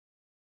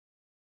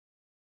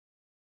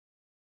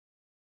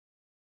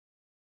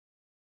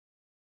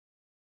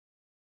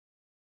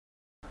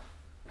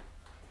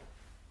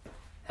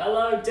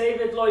Hello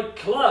David Lloyd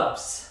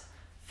Clubs.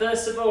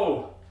 First of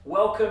all,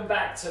 welcome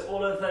back to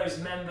all of those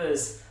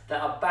members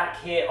that are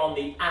back here on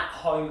the At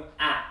Home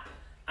app.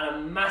 And a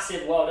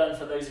massive well done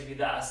for those of you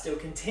that are still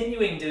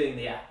continuing doing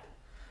the app.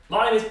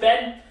 My name is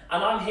Ben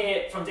and I'm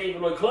here from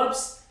David Lloyd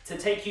Clubs to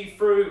take you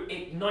through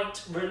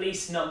Ignite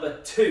release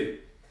number 2.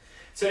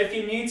 So if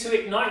you're new to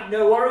Ignite,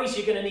 no worries,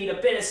 you're going to need a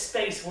bit of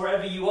space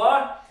wherever you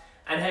are.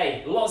 And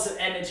hey, lots of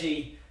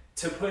energy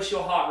to push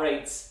your heart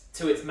rates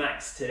to its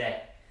max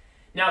today.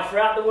 Now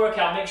throughout the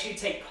workout, make sure you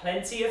take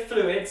plenty of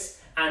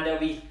fluids and there'll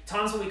be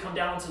times when we come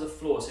down onto the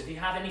floor. So if you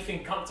have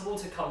anything comfortable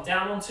to come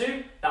down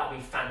onto, that'll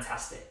be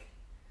fantastic.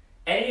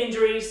 Any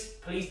injuries,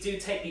 please do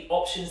take the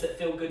options that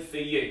feel good for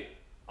you.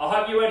 I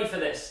hope you're ready for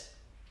this.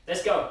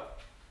 Let's go.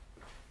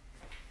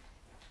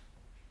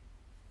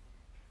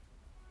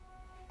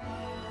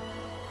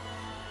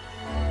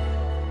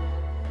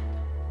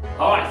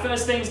 Alright,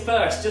 first things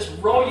first, just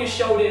roll your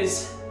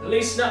shoulders,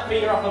 loosen up through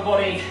your upper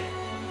body,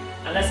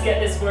 and let's get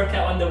this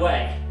workout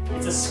underway.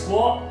 It's a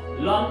squat,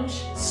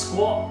 lunge,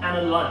 squat, and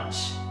a lunge.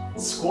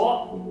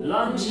 Squat,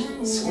 lunge,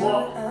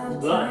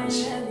 squat, lunge.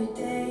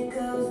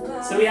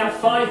 So we have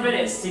 5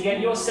 minutes to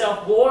get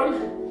yourself warm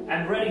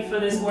and ready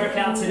for this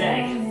workout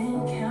today.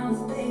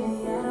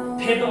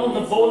 Pivot on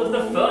the ball of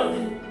the foot,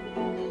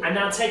 and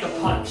now take a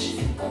punch.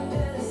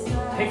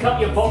 Pick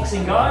up your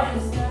boxing guard,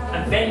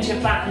 and bend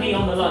your back knee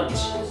on the lunge.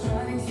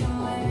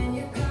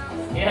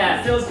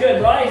 Yeah, feels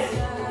good, right?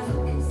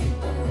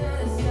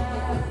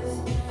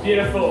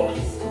 Beautiful.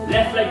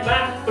 Left leg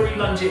back, 3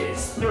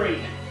 lunges.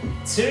 3,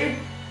 2,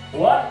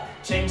 1.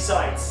 Change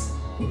sides.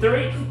 3,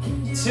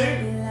 2,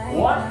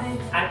 1,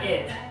 and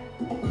in.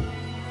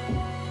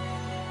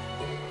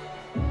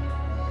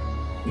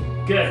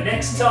 Good.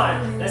 Next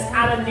time, let's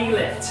add a knee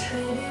lift.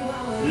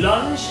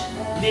 Lunge,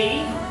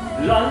 knee,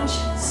 lunge,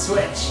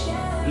 switch.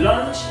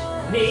 Lunge,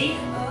 knee,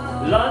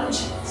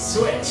 lunge,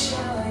 switch.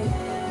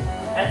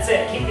 That's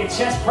it. Keep your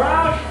chest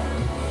proud.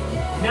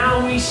 Now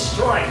we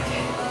strike.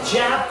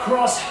 Jab,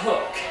 cross,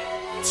 hook.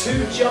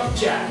 2 jump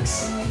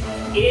jacks.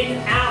 In,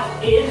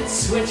 out, in,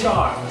 switch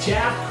arm.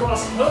 Jab,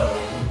 cross, hook.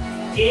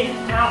 In,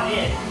 out,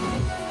 in.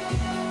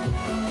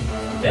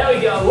 There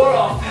we go, we're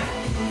off.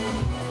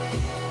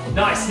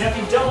 Nice. Now if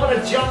you don't want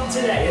to jump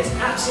today, it's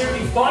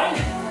absolutely fine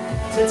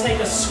to take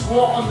a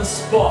squat on the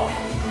spot.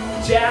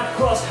 Jab,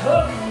 cross,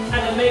 hook, and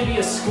then maybe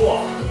a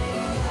squat.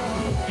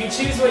 You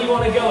choose where you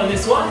want to go on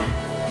this one.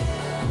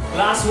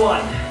 Last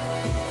one.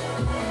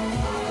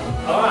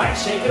 Alright,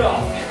 shake it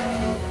off.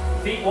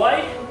 Feet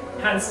wide,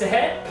 hands to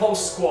head,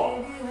 pulse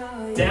squat.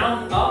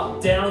 Down,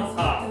 up,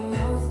 up.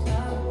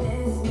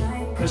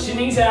 Push your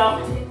knees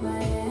out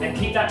and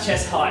keep that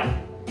chest high.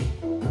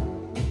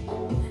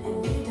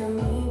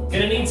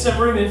 Gonna need some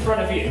room in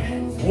front of you.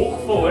 Walk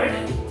forward,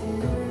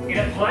 in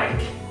a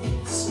plank,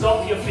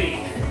 stop your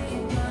feet.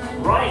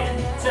 Right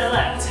to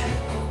left.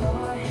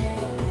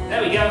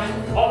 There we go.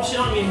 Option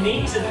on your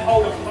knees and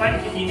hold a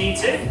plank if you need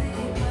to,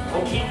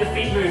 or keep the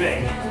feet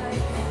moving.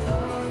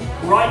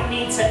 Right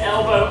knee to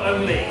elbow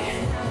only.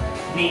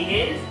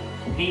 Knee in,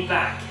 knee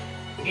back.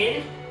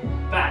 In,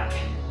 back.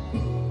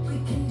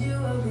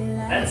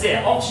 That's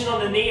it. Option on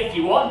the knee if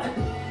you want.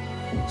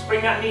 Just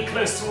bring that knee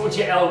close towards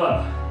your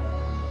elbow.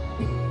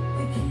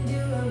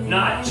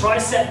 Now,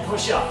 tricep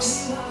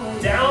push-ups.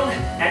 Down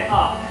and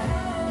up.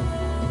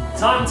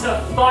 Time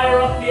to fire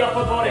up the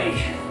upper body.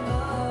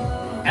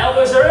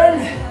 Elbows are in.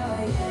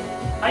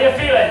 How you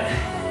feeling?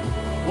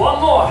 One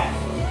more.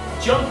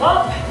 Jump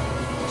up.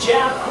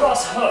 Jab,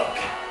 cross, hook.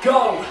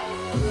 Go.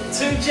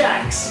 2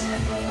 jacks.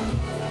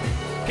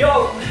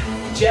 Go.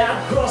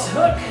 Jab, cross,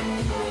 hook.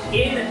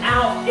 In,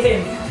 out,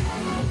 in.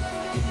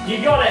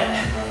 You got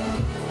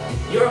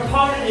it. Your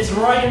opponent is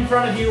right in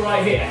front of you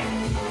right here.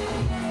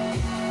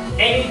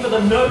 Aim for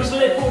the nose,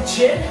 lip, or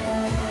chin,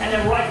 and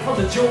then right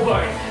from the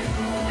jawbone.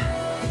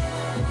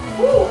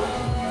 Woo.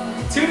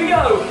 2 to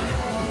go.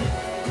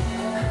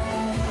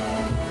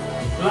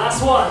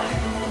 Last one.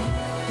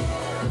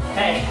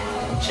 Hey,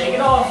 shake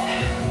it off.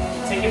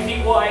 Take your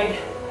feet wide.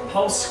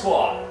 Pulse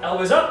squat.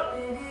 Elbows up.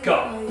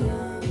 Go.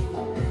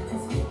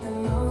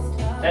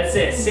 That's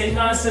it. Sit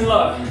nice and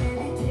low.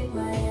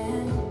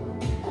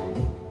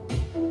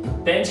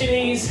 Bend your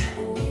knees.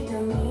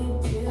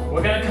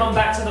 We're going to come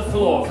back to the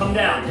floor. Come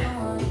down.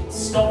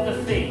 Stop the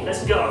feet.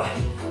 Let's go.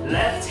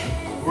 Left,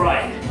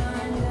 right.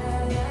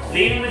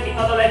 Leading with the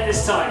other leg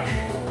this time.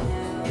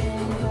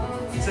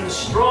 Some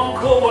strong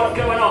core work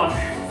going on.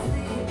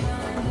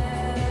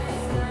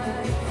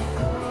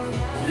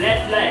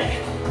 Left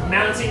leg,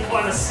 mountain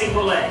climb a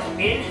single leg.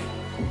 In,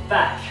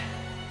 back.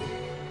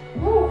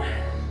 Woo.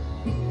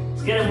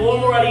 It's getting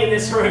warm already in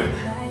this room.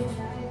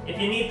 If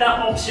you need that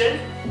option,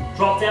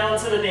 drop down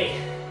to the knee.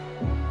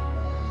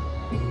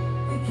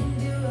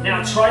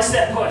 Now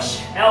tricep push,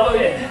 elbow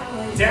in,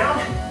 down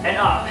and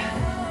up.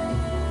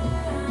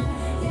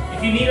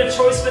 If you need a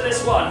choice for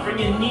this one, bring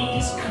your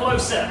knees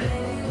closer.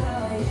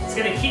 It's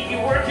going to keep you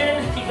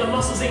working, keep the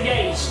muscles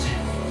engaged.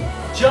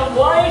 Jump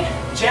wide,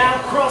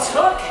 jab, cross,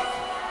 hook,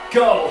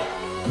 go.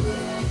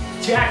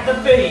 Jack the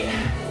feet.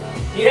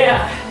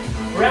 Yeah,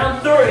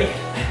 Round 3.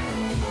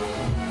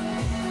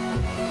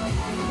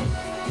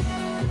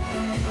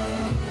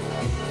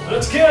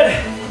 Looks good.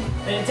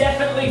 And it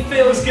definitely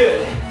feels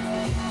good.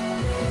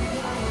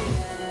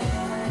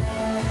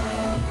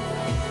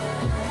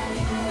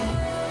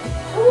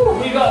 Woo,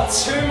 we got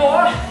 2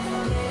 more.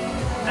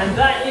 And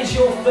that is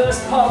your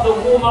first part of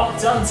the warm-up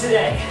done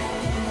today.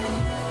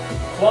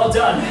 Well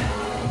done.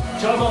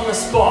 Jog on the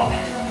spot.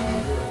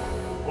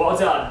 Well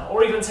done.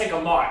 Or even take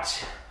a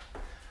march.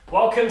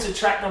 Welcome to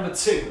track number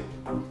 2.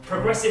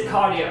 Progressive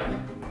cardio.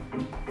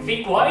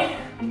 Feet wide,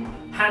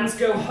 hands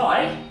go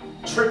high,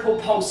 triple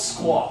pulse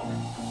squat.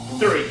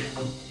 3,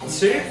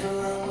 2,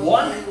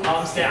 1,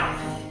 arms down.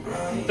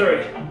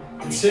 3,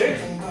 2,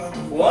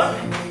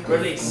 1,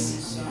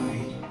 release.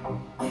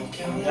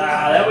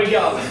 There we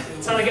go.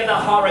 Time to get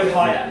that heart rate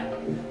higher.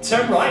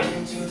 Turn right,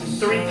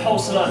 3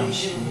 pulse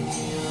lunge.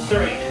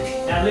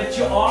 3. Now lift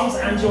your arms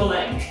and your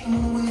leg.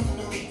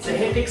 It's a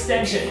hip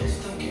extension.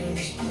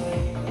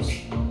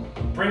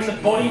 Bring the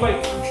body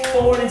weight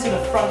forward into the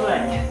front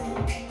leg.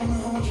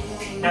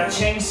 Now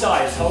change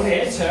sides. Hold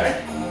here, turn.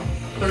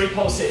 3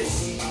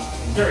 pulses.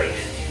 3,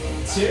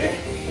 2,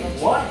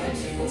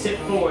 1. Tip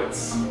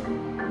forwards.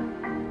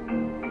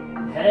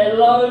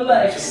 Hello,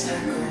 legs.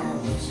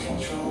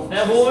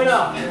 Now warming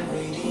up.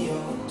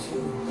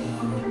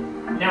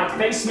 Now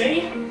face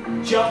me.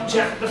 Jump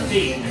jack the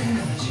feet.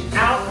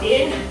 Out,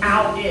 in,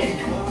 out, in.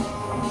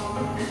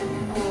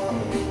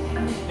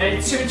 Now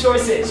 2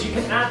 choices. You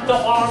can add the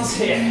arms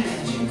here.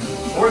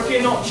 Or if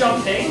you're not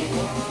jumping,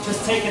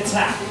 just take a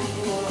tap.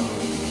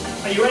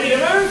 Are you ready to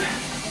move?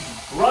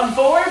 Run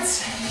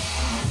forwards.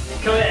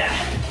 Come here.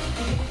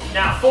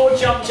 Now 4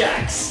 jump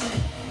jacks.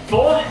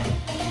 4,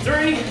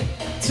 3,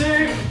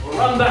 2,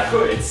 run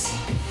backwards.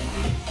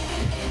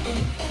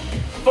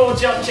 4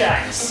 jump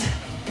jacks.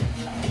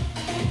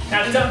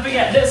 Now don't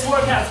forget, this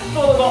workout's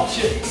full of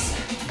options.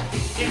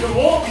 You can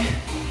walk,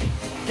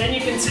 then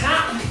you can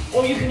tap,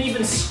 or you can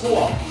even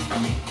squat.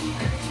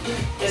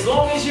 As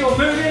long as you're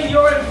moving,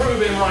 you're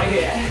improving right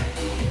here.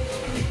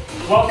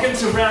 Welcome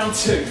to round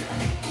 2.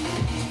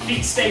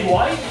 Feet stay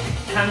wide,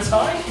 hands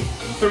high,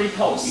 3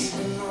 pulse.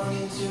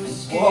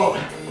 Whoa.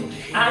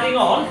 Adding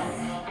on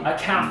a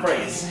calf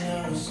raise.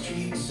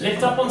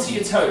 Lift up onto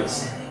your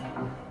toes.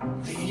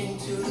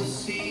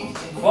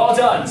 Well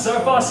done, so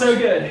far so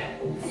good.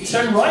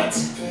 Turn right,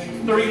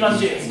 3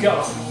 lunges,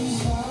 go.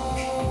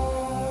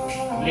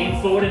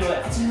 Lean forward and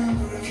lift.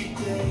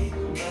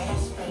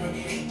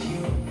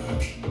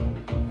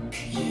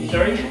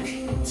 3,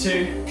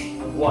 2,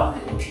 1.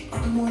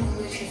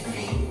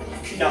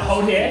 Now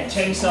hold here,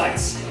 change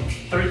sides.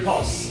 3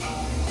 pulse.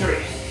 3,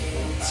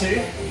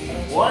 2,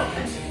 1,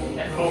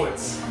 and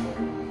forwards.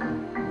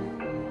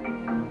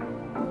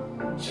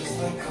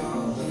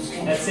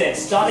 That's it,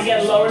 start to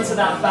get lower into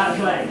that back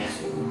leg.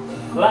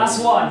 Last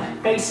one,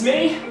 face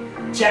me,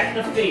 jack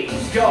the feet,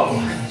 go.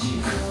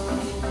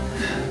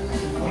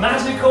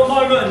 Magical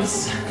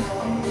moments.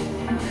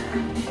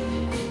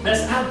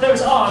 Let's add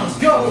those arms,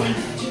 go.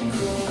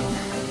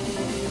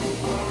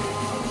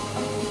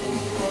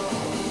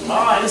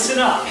 All right, listen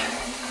up.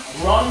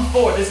 Run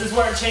forward, this is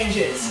where it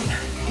changes.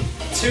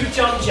 2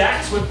 jump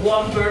jacks with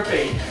 1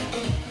 burpee.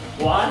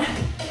 1,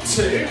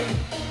 2,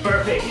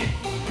 burpee.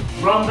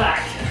 Run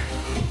back.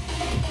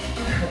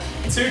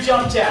 2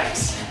 jump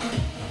jacks.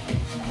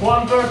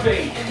 1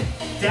 burpee.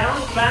 Down,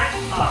 back,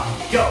 up,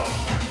 go.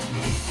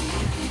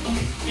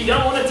 If you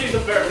don't want to do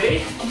the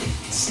burpee,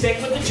 stick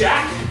with the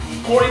jack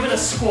or even a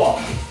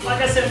squat.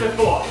 Like I said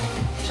before,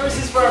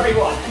 choices for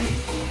everyone.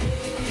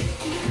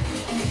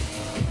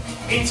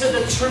 Into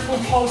the triple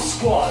pulse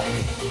squat.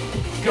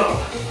 Go.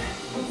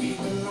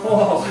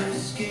 Whoa.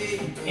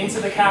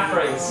 Into the calf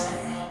raise.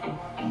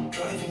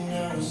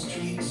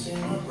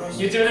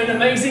 You're doing an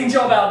amazing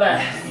job out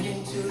there.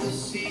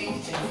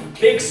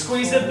 Big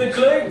squeeze of the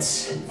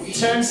glutes.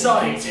 Turn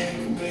side.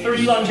 3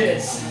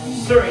 lunges.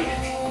 3.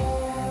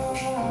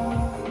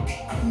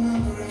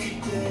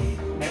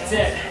 That's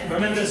it.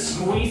 Remember to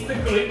squeeze the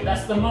glute.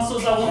 That's the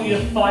muscles I want you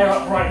to fire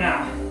up right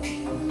now.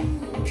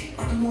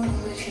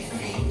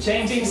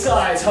 Changing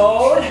sides.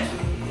 Hold.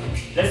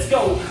 Let's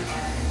go.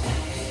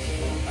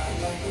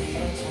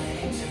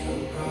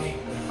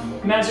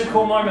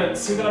 Magical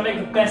moments. We're going to make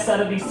the best out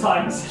of these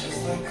times.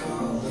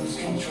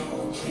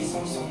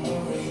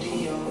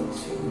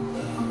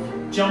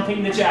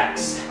 Jumping the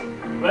jacks.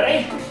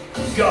 Ready?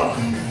 Go.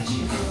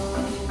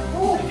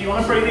 If you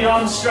want to bring the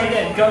arms straight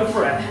in, go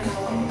for it.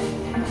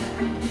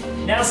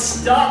 Now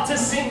start to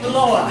sink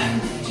lower.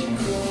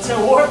 To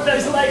work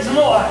those legs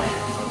more.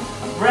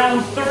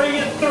 Round 3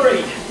 and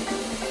 3.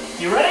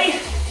 You ready?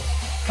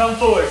 Come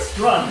forwards,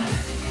 run.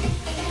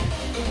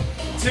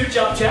 2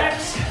 jump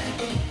jacks.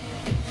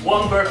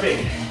 1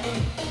 burpee.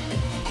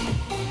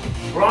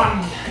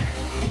 Run.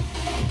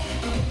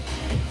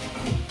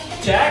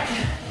 Jack.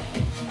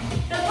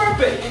 And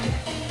burpee.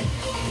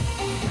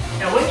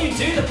 Now when you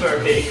do the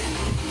burpee,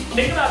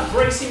 think about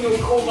bracing your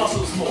core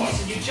muscles more.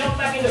 So you jump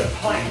back into the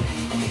plank.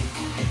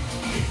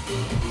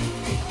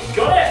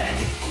 Got it?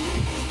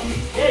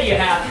 There you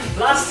have.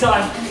 Last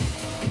time.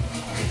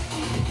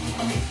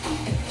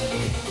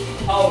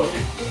 Hold.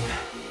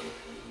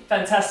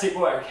 Fantastic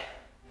work.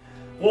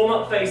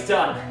 Warm-up phase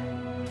done.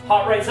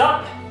 Heart rate's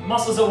up,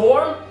 muscles are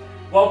warm.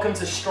 Welcome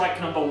to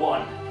strike number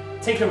 1.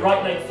 Take your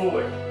right leg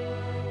forward.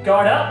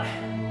 Guard up.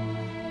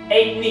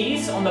 8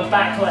 knees on the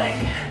back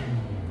leg.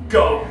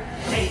 Go.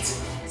 8,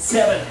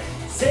 7,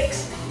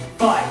 6,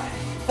 5,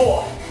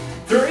 4,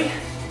 3.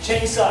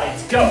 Change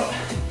sides. Go.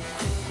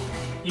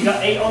 You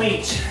got 8 on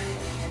each.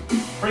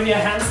 Bring your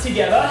hands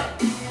together.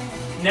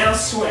 Now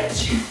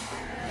switch.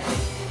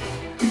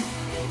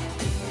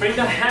 Bring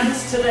the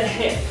hands to the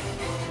hip.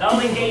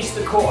 That'll engage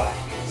the core.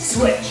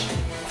 Switch.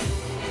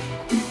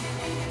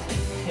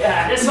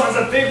 Yeah, this one's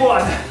a big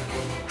one.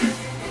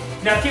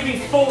 Now give me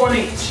 4 on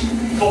each.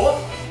 4,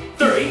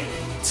 3,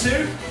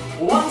 2,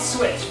 1.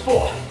 Switch.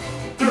 4,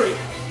 3,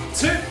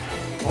 2,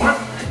 1.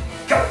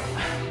 Go.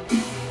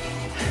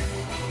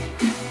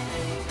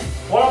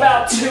 What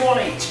about 2 on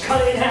each?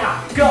 Cut it in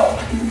half. Go.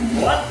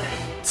 1,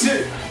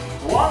 2,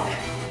 1,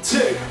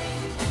 2.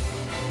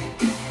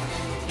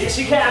 Yes,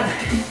 you can.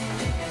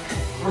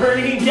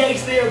 Really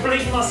engage the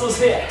oblique muscles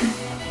here.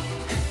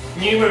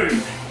 New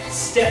move.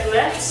 Step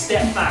left,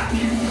 step back.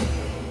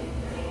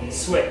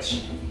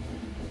 Switch.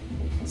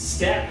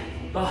 Step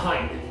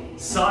behind.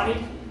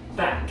 Side,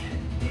 back.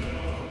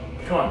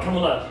 Come on, come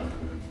along.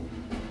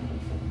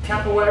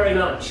 Capoeira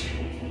lunge.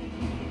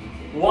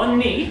 1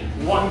 knee,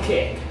 1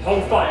 kick.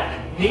 Hold fire.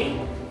 Knee,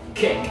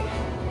 kick.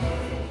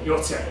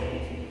 Your turn.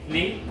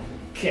 Knee,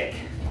 kick.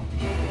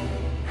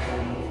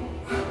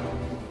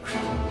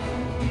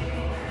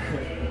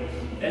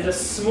 There's a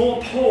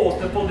small pause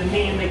before the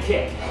knee and the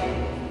kick.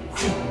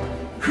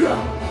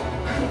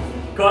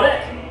 Got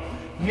it?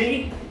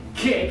 Knee,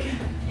 kick.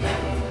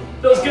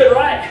 Feels good,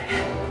 right?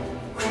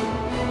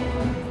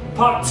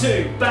 Part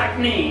 2, back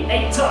knee,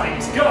 8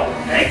 times. Go.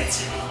 8,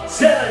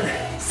 7,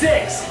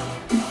 6.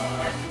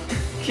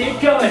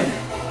 Keep going.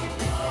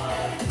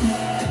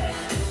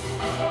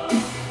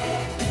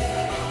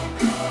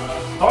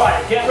 All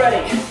right, get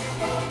ready.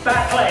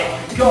 Back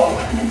leg, go.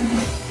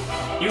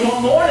 You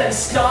want more? Then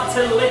start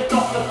to lift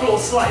off the floor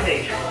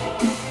slightly.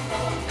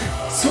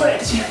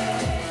 Switch.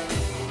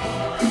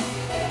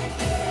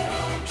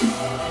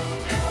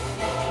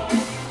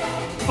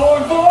 4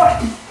 and 4.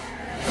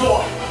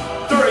 4,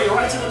 3,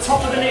 right to the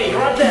top of the knee,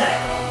 right there.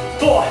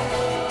 4,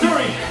 3.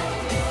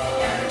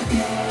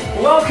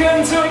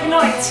 Welcome to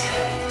Ignite.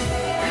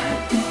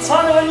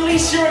 Time to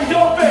unleash your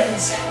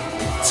endorphins.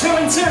 2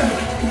 and 2.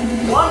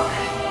 1,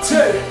 2.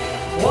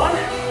 1,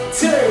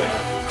 2.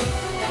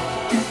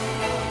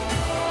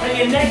 And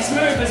your next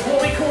move is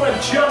what we call a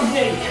jump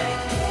knee.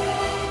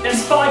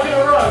 There's 5 in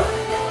a row.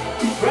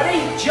 Ready?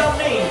 Jump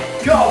knee.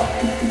 Go.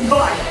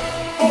 5,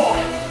 4,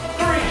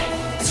 3,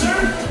 2,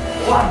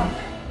 1.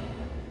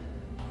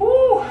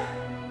 Woo!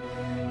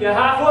 You're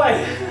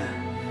halfway.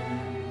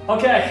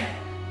 Okay.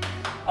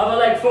 Other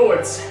leg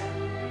forwards.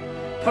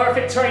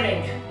 Perfect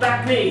training.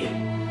 Back knee.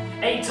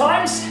 8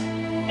 times.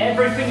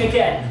 Everything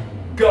again.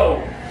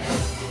 Go.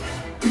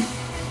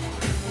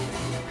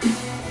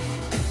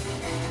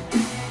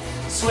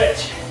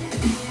 Switch.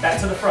 Back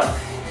to the front.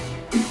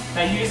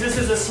 Now use this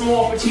as a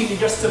small opportunity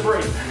just to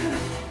breathe.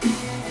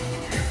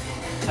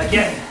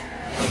 Again.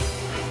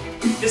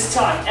 This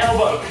time,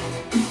 elbow.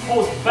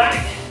 Pulls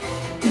back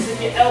as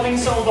if you're elbowing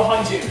someone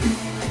behind you.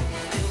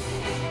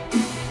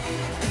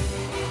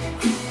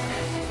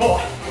 4,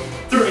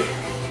 3.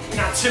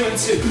 Now 2 and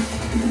 2.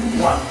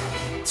 1,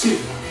 2.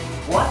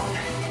 1,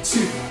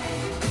 2.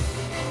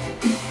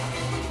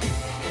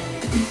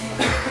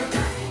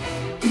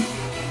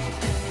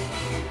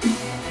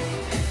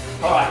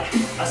 All right,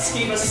 a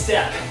schema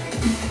step.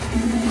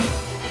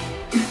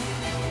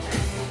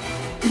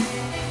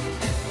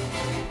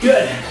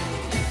 Good.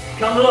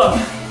 Come low.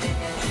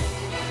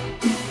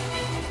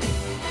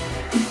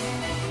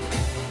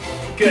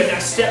 Good. Now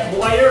step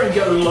wider and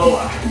go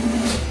lower.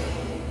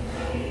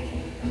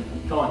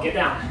 Come on, get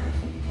down.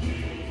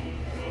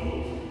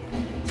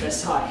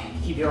 Chest high.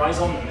 Keep your eyes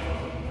on them.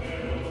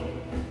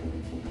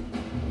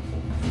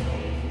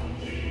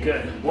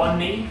 Good. 1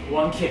 knee,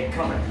 1 kick.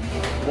 Coming.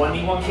 1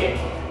 knee, 1 kick.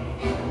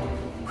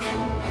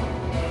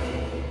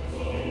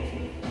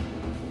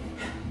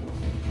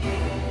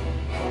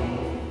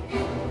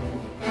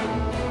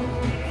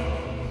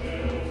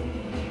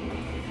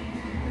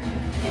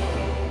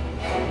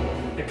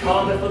 The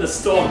calm before the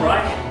storm,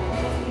 right?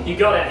 You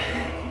got it.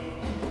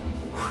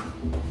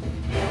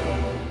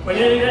 We're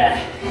nearly there.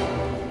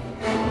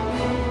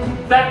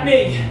 Back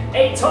knee,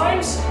 8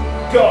 times.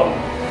 Go.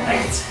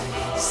 8,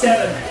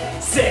 7,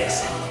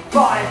 6,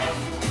 5.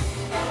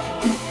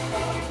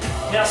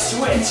 Now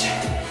switch.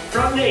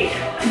 Front knee.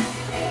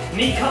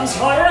 Knee comes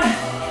higher.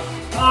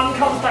 Arm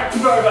comes back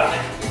further.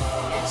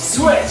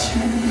 Switch.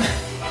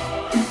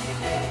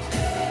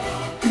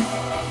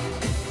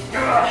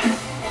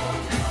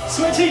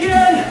 Switch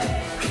again.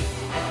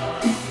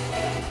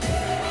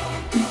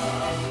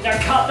 Now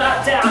cut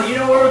that down. You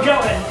know where we're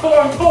going.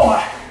 4 and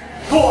 4.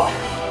 4,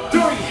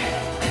 3.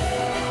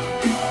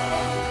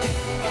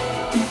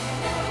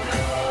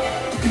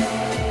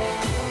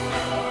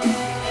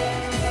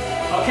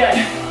 Okay.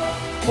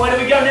 Where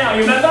do we go now? now,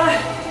 you remember?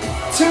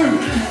 2.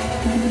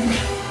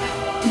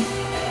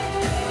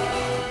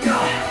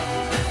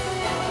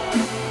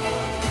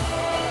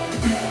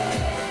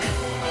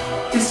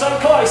 You're so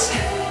close.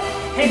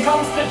 Here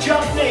comes the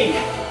jump knee.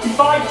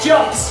 5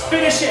 jumps,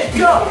 finish it,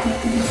 go.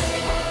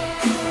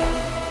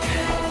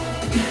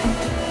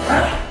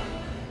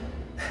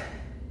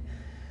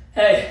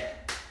 Hey,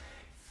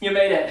 you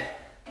made it.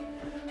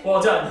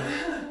 Well done.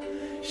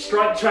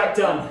 Strike track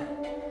done.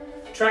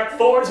 Track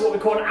 4 is what we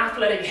call an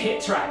athletic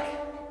hit track.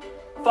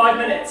 5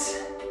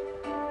 minutes,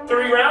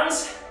 3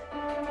 rounds,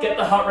 get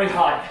the heart rate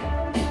high.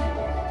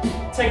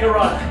 Take a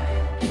run.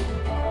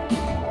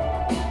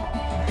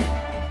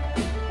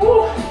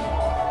 Woo.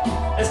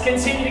 Let's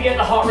continue to get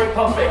the heart rate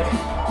pumping.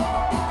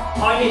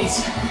 High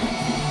knees,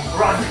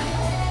 run.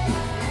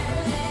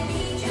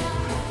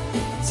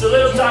 So a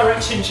little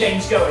direction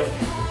change going.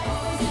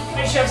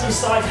 Make sure you have some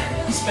side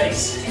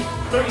space.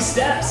 3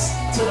 steps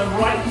to the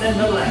right, then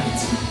the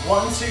left.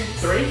 1, 2,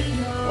 3.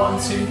 1,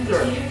 2,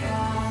 3.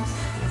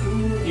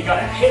 You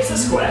got it. Hips are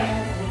square.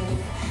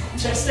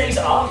 Chest stays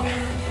up.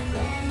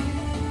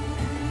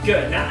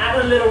 Good. Now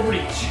add a little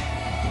reach.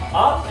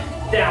 Up,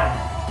 down,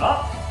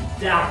 up,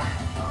 down.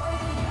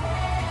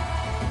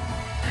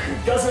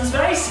 Got some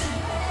space?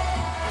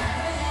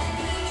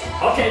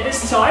 Okay,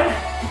 this time,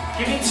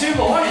 give me 2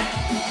 more,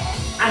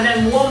 and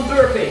then 1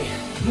 burpee.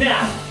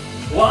 Now,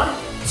 1,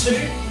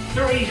 2,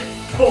 3,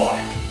 4.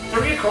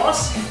 3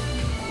 across,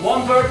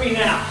 1 burpee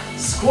now.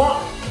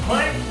 Squat,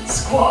 plank,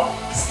 squat,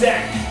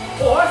 stand.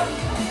 Or,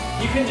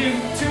 you can do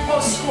 2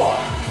 post squat.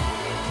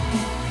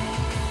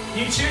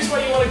 You choose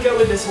where you want to go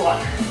with this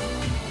one.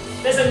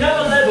 There's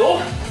another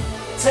level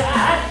to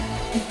add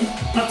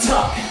a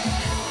tuck.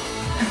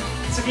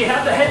 So if you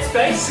have the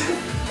headspace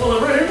or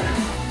the room,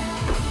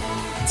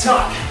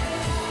 tuck.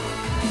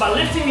 By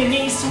lifting your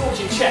knees towards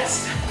your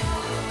chest.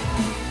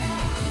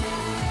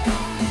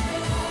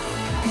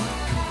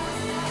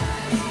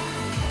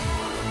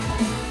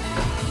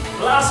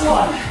 Last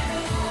one.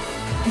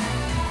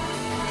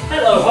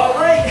 Hello, heart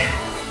rate.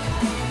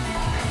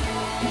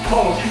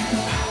 Hold.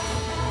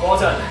 Well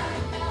done.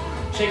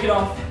 Shake it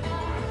off.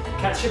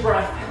 Catch your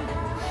breath.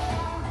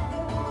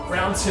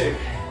 Round 2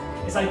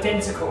 is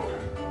identical.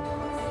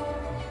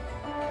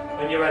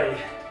 When you're ready,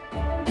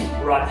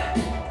 run.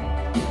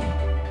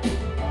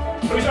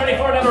 Who's ready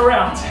for another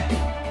round?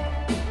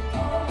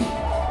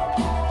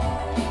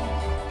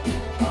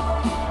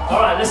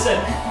 All right, listen.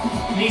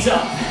 Knees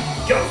up.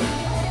 Go.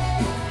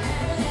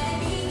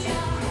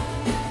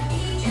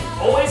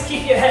 Always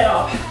keep your head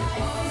up.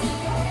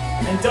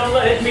 And don't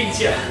let it beat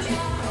you.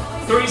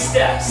 3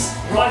 steps.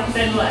 Right,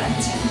 then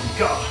left.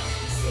 Go.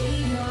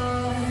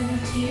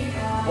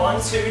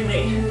 1, 2,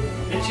 knee.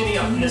 Lift your knee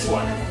up in this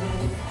one.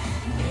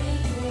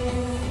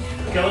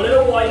 Go a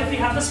little wide if you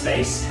have the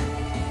space,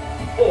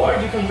 or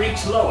you can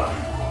reach lower.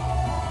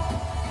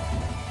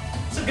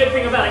 It's a good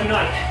thing about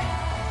Ignite.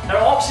 There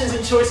are options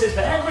and choices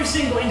for every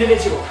single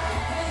individual.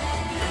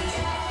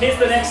 Here's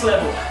the next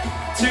level.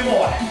 2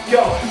 more.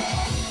 Go.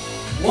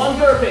 1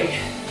 burpee.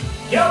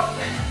 Go.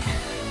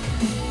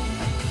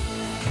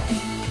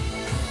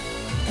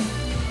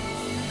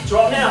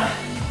 Drop now.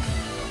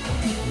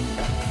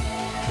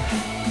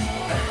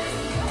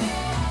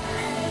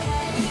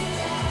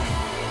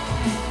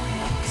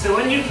 So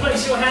when you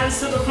place your hands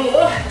to the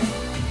floor,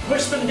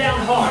 push them down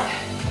hard.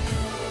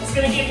 It's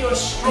going to give you a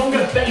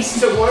stronger base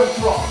to work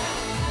from.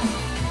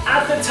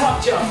 Add the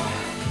tuck jump.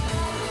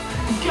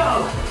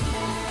 Go.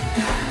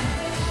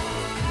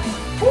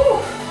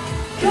 Woo.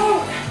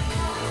 Go.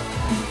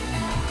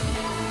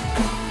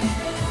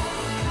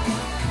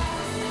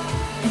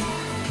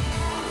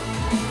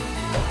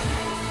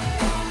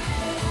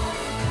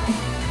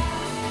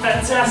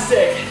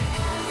 Fantastic.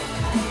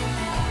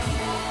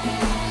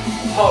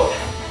 Hold.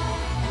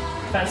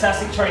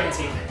 Fantastic training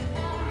team.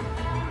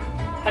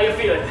 How you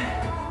feeling?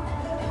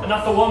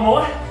 Enough for 1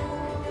 more?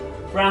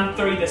 Round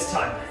 3 this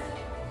time.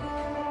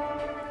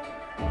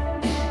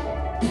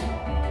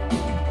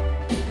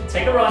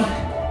 Take a run.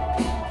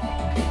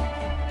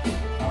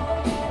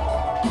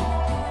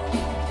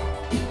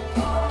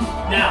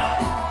 Now,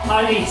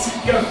 high knees,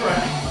 go for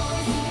it.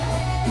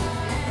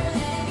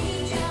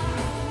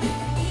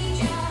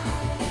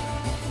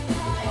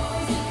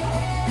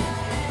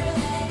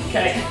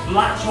 Okay,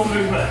 lateral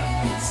movement.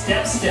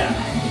 Step, step,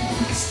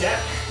 step,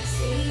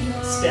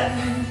 step.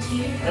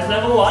 That's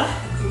level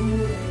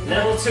 1.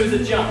 Level 2 is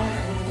a jump.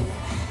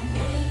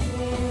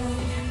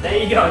 There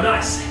you go,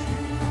 nice.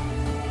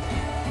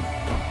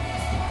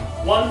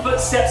 1 foot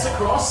steps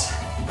across,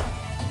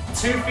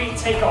 2 feet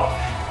take off.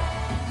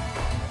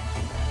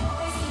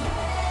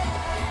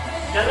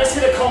 Now let's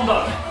hit a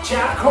combo.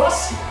 Jab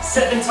cross,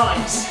 7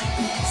 times.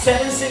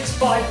 7, 6,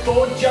 5,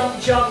 4,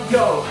 jump, jump,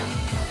 go.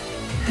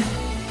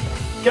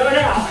 Go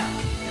now.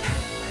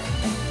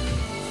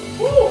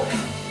 Woo.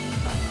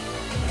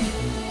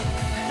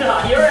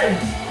 You're in.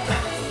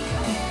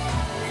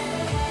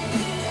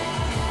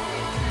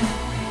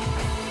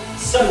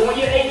 So what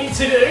you're aiming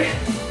to do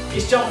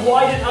is jump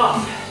wide and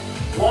up.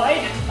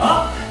 Wide,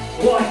 up,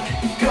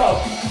 wide,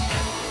 go.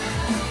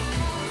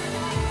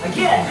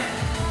 Again.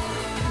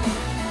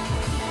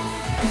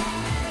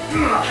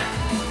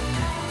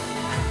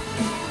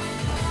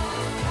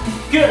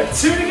 Good,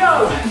 2 to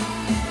go.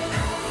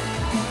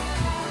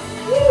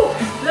 Woo,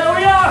 there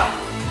we are.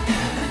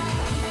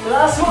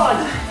 Last one.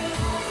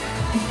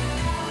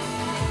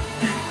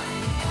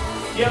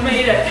 You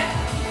made it.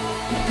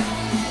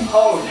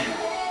 Hold.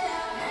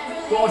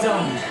 Well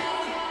done.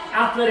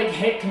 Athletic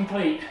hit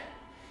complete.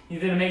 You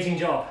did an amazing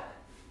job.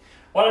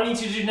 What I need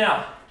you to do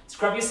now is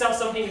grab yourself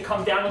something to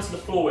come down onto the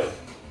floor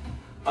with.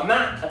 A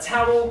mat, a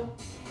towel,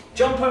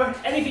 jumper,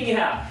 anything you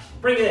have.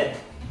 Bring it in.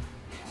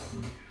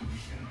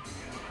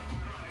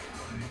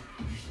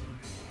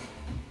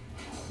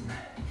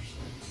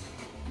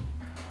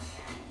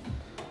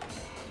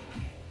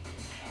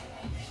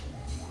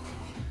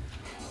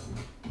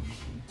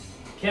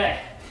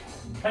 Okay,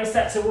 place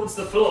that towards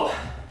the floor.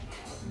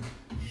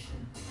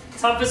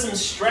 Time for some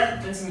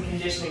strength and some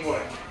conditioning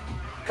work.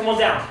 Come on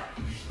down.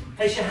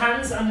 Place your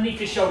hands underneath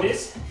your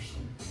shoulders.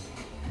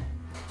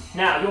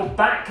 Now your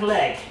back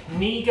leg,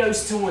 knee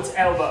goes towards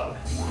elbow.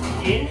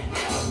 In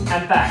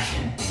and back.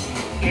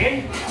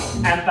 In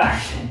and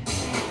back.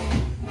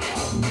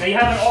 Now you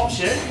have an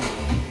option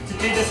to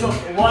do this with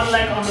one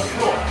leg on the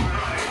floor.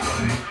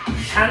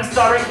 Hands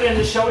directly on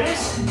the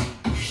shoulders.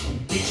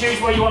 You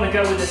choose where you want to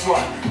go with this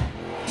one.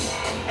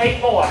 8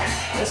 more.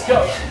 Let's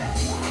go.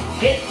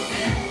 Hit,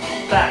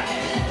 back.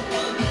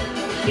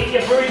 Keep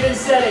your breathing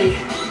steady.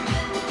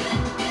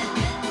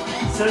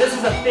 So this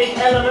is a big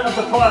element of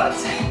the part.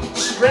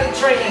 Strength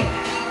training.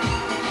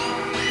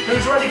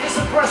 Who's ready for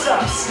some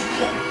press-ups?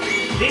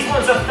 These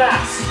ones are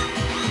fast.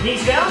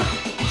 Knees down,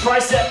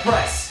 tricep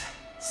press.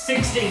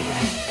 16,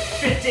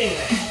 15.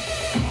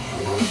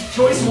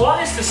 Choice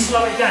 1 is to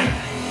slow it down.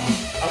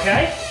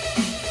 Okay?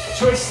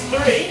 Choice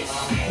 3,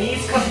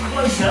 knees come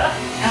closer,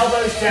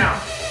 elbows down.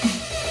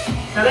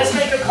 Now let's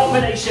make a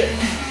combination.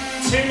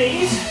 2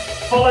 knees,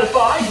 followed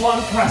by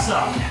 1 press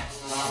up.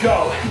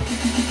 Go.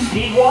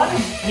 Knee 1,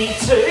 knee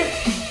 2,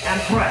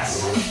 and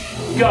press.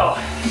 Go.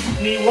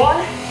 Knee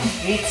 1,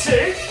 knee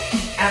 2,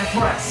 and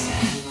press.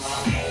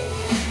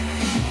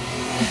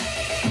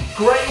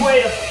 Great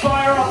way to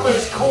fire up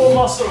those core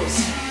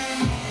muscles.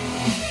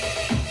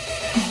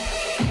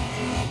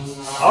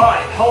 All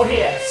right, hold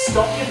here.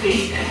 Stop your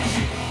feet.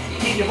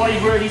 Keep your body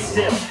really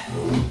still.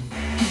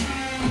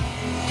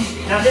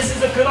 Now this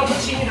is a good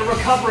opportunity to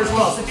recover as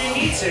well. So if you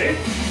need to,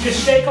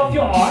 just shake off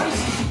your arms,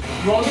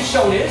 roll your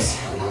shoulders,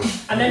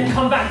 and then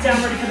come back down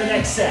ready for the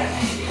next set.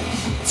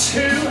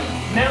 2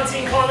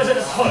 mountain climbers at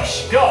a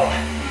push. Go.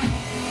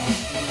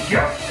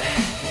 Go.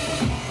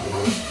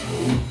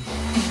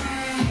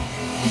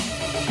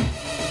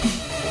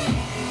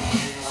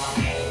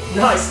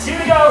 Nice, 2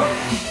 to go.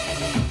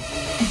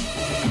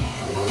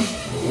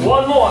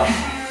 1 more.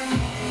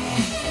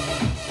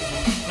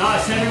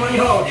 Nice, everybody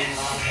hold.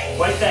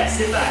 Wait there,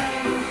 sit back.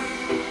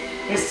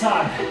 This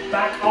time,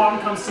 back arm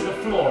comes to the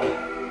floor.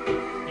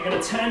 You're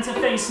gonna turn to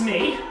face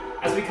me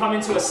as we come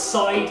into a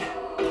side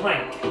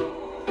plank.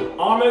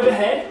 Arm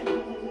overhead,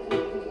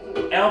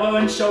 elbow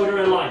and shoulder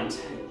aligned.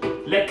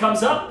 Leg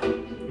comes up,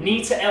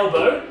 knee to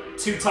elbow,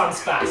 2 times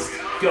fast.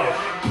 Go.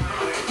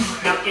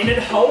 Now in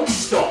and hold,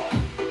 stop.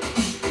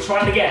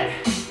 Try it again.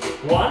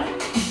 1,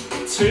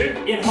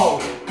 2, in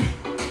hold.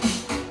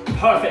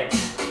 Perfect.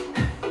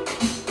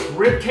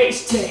 Rib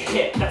cage to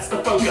hip, that's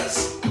the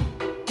focus.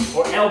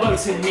 Or elbow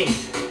to knee.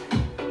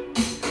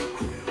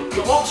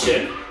 Your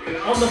option,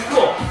 on the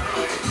floor,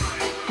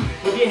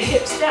 with your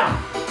hips down.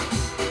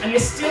 And you're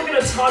still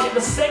going to target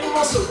the same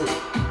muscle group.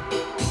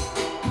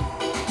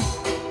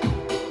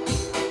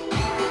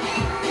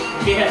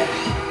 Yeah.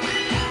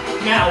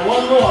 Now,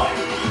 1 more.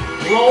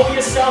 Roll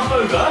yourself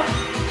over.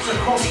 It's a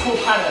cross-core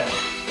pattern.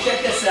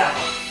 Check this out.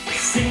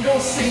 Single,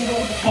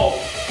 single, hold.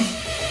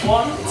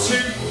 1,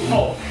 2,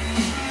 hold.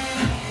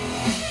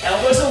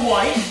 Elbows are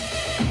wide.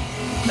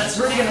 That's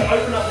really going to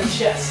open up the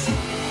chest.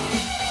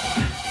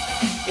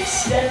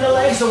 Extend the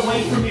legs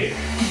away from you.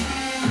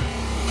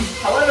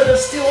 However,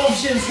 there's still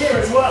options here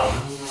as well.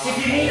 If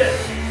you need it,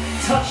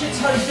 touch your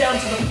toes down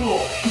to the floor.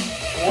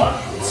 1,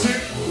 2,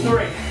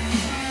 3.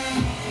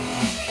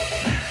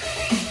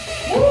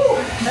 Woo!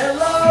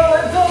 Hello,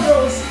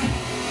 abdominals!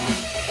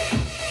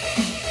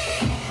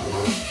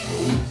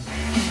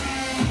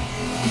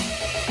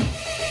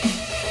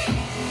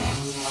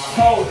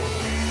 Hold.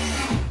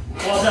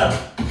 Well done.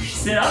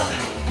 Sit up.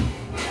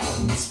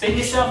 Spin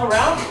yourself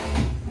around.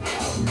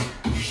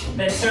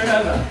 Then turn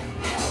over.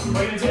 We're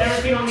going to do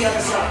everything on the other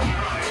side.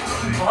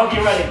 I hope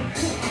you're ready.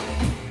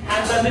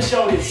 Hands on the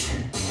shoulders.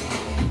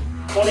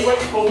 Body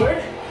weight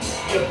forward.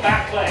 Your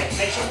back leg.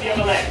 Make sure the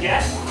other leg,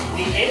 yeah?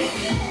 Knee in,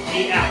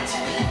 knee out.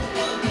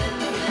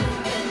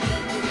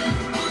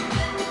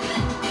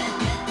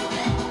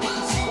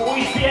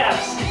 Squeeze the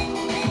abs.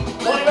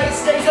 Body weight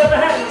stays over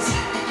hands.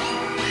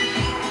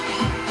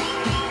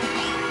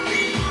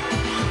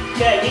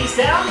 Okay, knees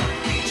down.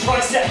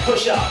 Tricep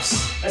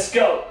push-ups. Let's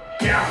go.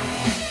 Down.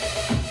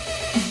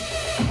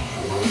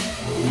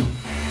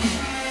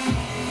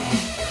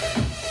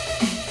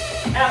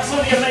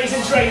 Absolutely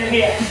amazing training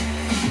here.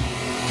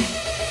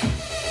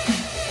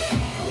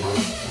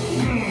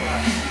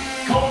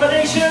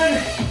 combination,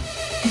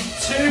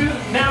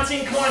 2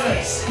 mountain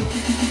climbers,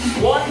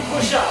 1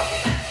 push-up.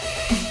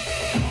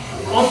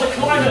 On the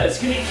climbers,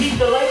 can you keep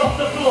the leg off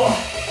the floor?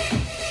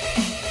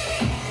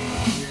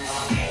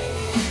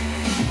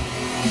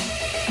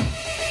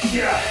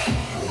 Yeah.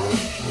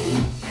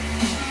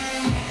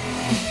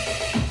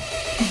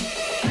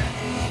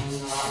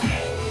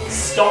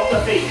 Stop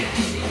the feet.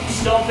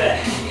 Stop it.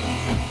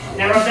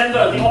 Now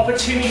remember, the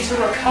opportunity to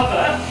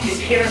recover is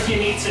here if you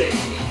need to.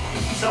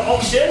 So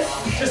option,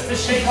 just to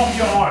shake off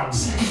your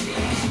arms.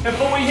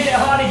 Before we hit it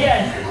hard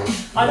again,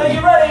 I know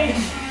you're ready.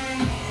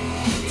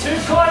 2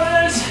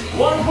 climbers,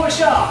 1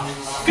 push-up.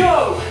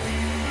 Go!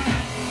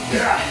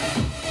 Yeah.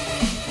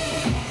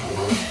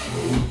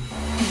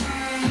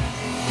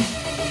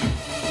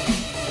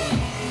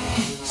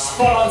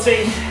 Spot on,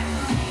 team.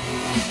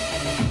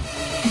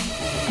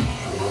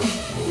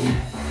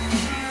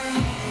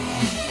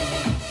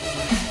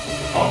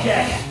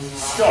 Okay,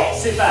 stop,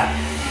 sit back.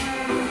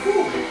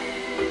 Whew.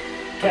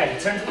 Okay,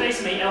 turn to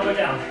face me, elbow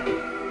down.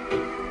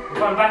 We're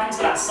going back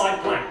into that side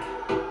plank.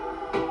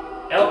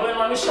 Elbow in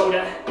line with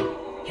shoulder,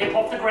 hip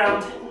off the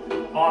ground,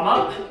 arm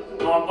up,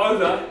 arm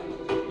over,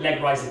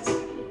 leg rises.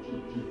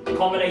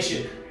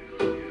 Combination,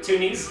 2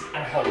 knees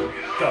and hold,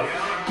 go.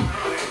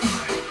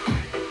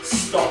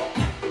 Stop.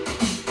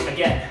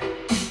 Again,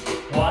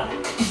 1,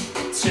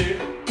 2,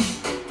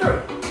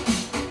 3.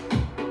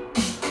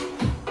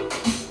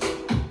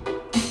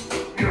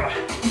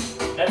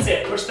 That's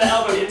it, push the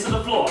elbow into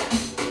the floor.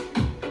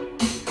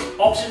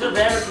 Options are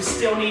there if we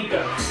still need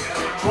them.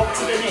 Drop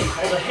to the knee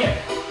or the hip.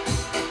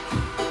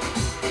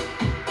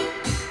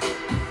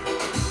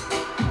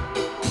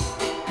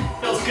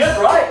 Feels good,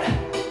 right?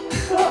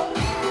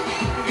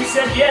 If you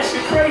said yes,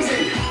 you're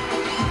crazy.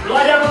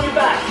 Lie down on your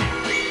back.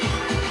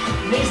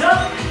 Knees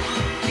up.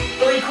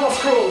 3 cross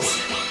crawls.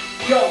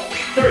 Go.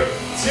 3,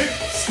 2,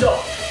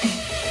 stop.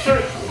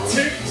 3,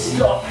 2,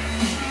 stop.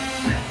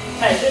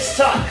 Hey, this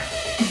time,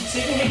 see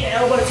if you can get your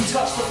elbow to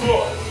touch the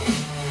floor.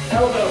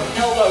 Elbow,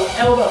 elbow,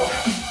 elbow.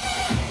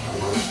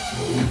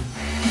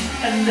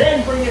 And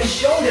then bring your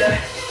shoulder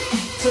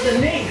to the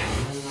knee.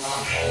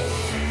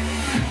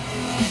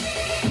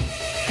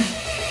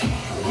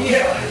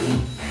 Yeah.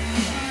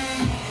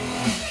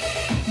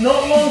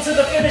 Not long to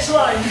the finish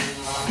line.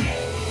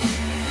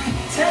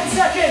 10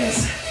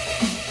 seconds.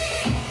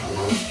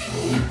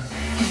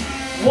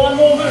 1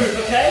 more move,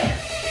 okay?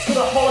 It's called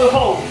a hollow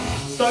hold.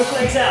 Both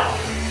legs out.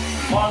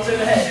 Arms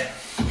overhead.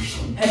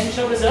 Head and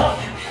shoulders up.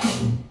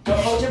 Don't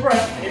hold your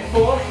breath. In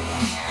 4,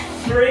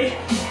 3,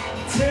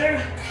 2,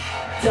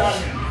 done.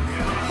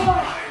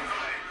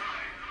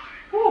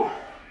 Whew.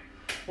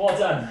 Well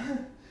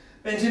done.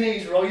 Bend your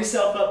knees, roll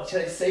yourself up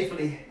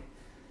safely.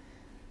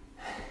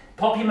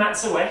 Pop your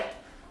mats away,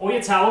 or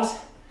your towels,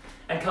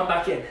 and come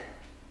back in.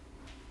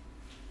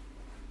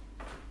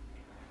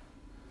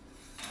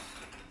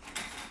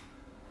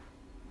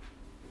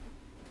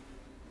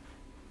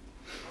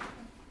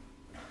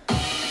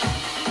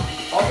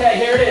 Okay,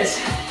 here it is.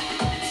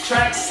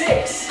 Track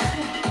 6.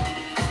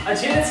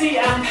 Agility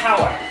and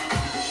power.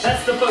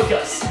 That's the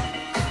focus.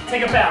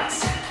 Take a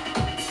bounce.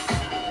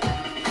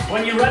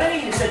 When you're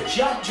ready, it's a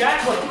jump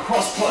jack or a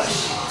cross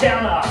push.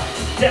 Down, up,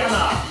 down,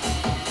 up.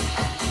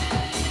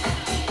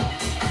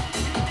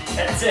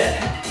 That's it.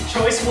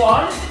 Choice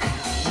 1,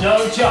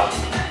 no jump.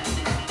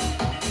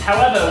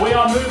 However, we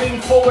are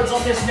moving forwards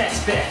on this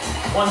next bit.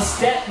 1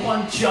 step,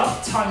 1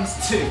 jump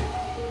times 2.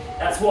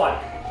 That's 1.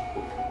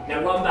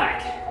 Now run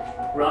back.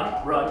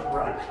 Run, run,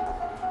 run.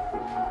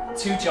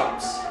 2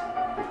 jumps.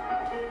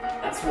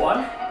 That's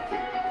 1.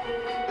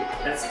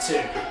 That's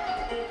 2.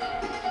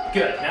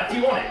 Good. Now if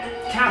you want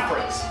it, calf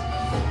raise.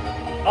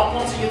 Up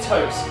onto your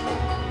toes.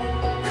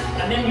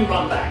 And then you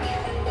run back.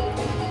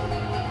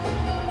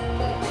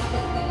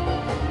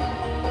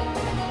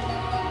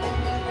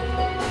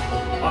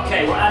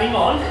 Okay, we're adding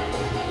on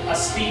a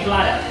speed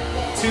ladder.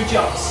 2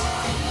 jumps.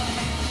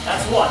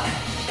 That's 1.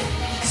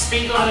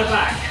 Speed ladder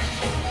back.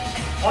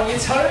 On your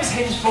toes,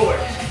 hinge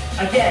forward.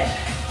 Again.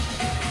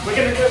 We're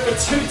going to go for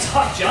 2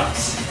 tuck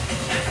jumps,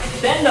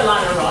 then the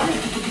ladder run,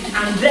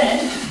 and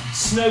then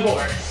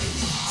snowboard.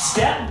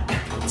 Step,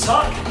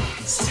 tuck,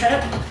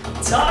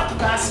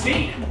 fast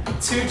feet,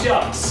 2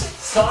 jumps.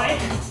 Side,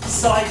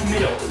 side,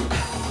 middle.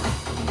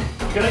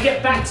 You're going to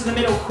get back to the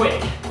middle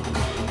quick.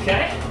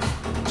 Okay?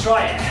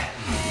 Try it.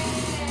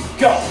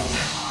 Go.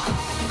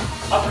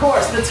 Of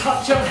course, the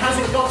tuck jump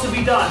hasn't got to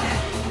be done.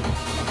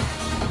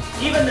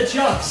 Even the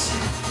jumps.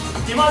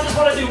 You might just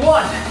want to do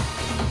 1.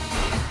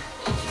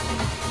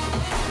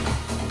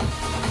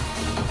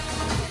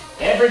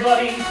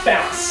 Everybody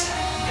bounce.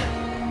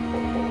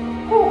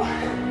 Whew.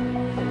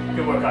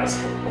 Good work, guys.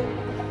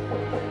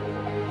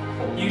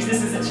 Use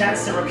this as a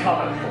chance to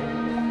recover.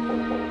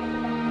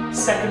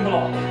 Second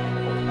block.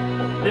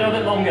 A little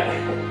bit longer.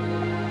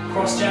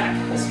 Cross jack,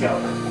 let's go.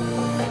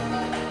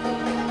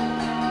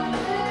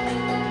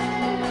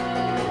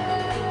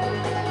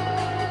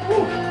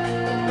 Whew.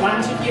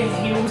 Land with your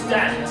heels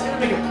down. It's going to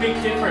make a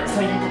big difference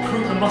how you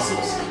recruit the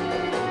muscles.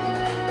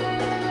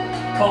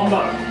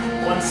 Combo.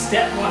 1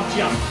 step, 1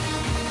 jump.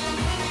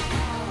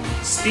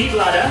 Speed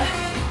ladder,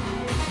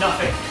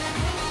 nothing.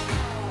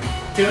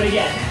 Do it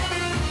again.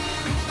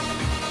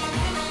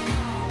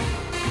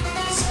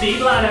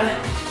 Speed ladder,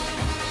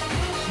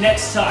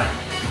 next time.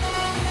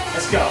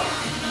 Let's go.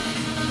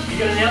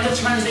 You're gonna now be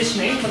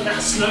transitioning from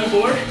that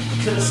snowboard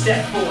to the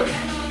step forward.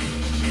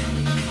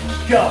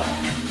 Go.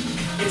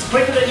 It's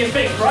quicker than you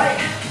think, right?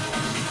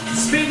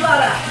 Speed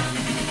ladder.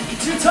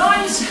 2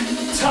 times.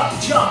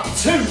 Tuck, jump,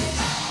 2.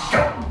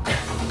 Go.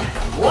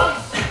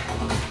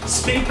 1.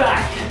 Speed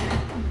back.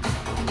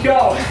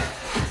 Go.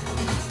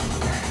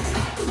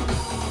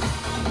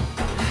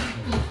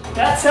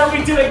 That's how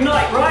we do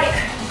Ignite, right?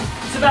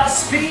 It's about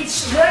speed,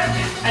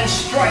 strength, and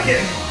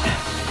striking.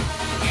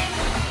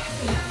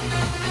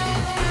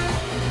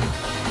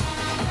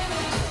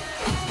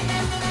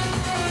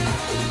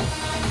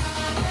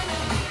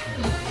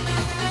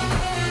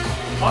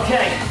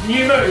 Okay,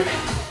 new move.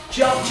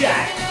 Jump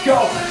jack,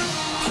 go.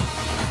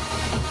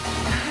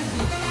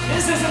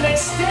 This is an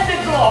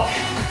extended block,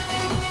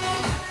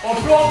 or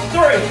block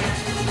 3.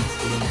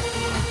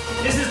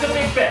 This is the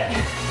big bit.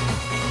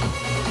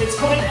 It's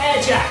called an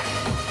air jack.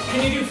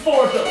 Can you do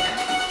 4 of them?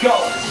 Go.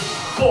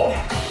 4,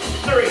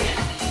 3,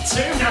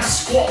 2. Now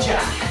squat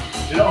jack.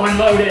 Low and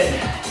loaded.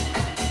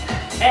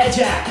 Air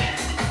jack.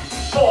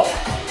 4,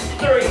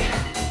 3.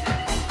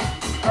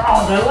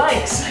 Oh, the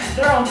legs,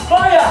 they're on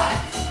fire.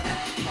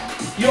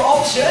 Your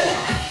option,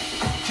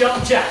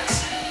 jump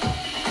jacks.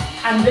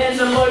 And then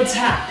the low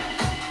tap.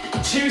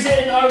 Choose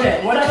it and own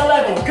it, whatever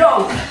level,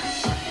 go.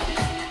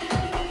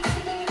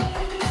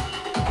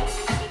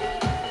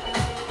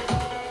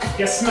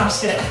 You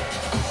smashed it.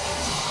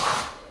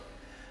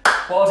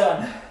 Well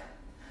done.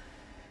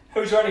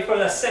 Who's ready for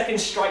the second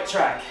strike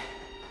track?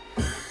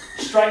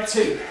 Strike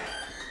 2.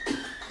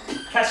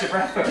 Catch your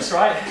breath first,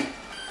 right?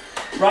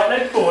 Right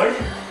leg forward,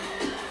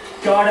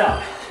 guard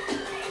up.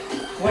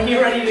 When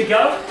you're ready to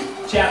go,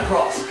 jab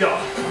cross, go.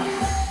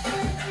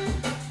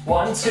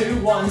 1,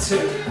 2, 1,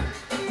 2.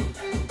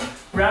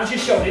 Round your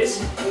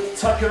shoulders,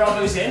 tuck your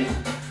elbows in,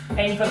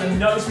 aim for the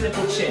nose, lip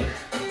or chin.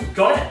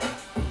 Got it?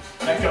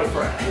 Now go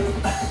for it.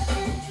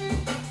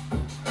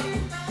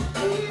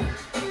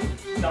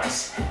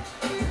 Nice.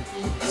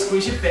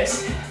 Squeeze your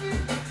fist,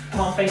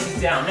 palm faces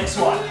down. Next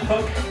one,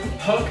 hook,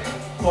 hook,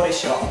 body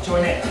shot.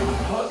 Join in.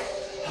 Hook,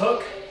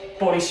 hook,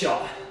 body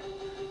shot.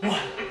 1,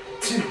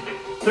 2,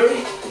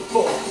 3,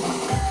 4.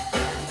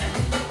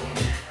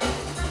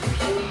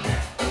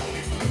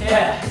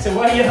 Yeah, so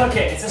where you're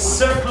hooking, it's a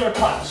circular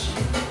punch.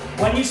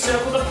 When you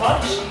circle the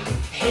punch,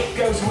 hip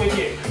goes with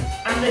you,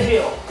 and the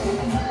heel.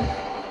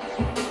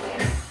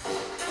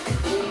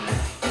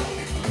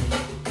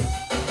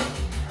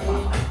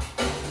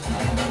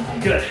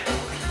 Good.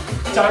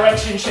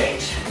 Direction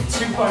change.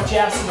 2-part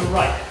jabs to the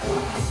right.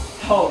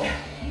 Hold.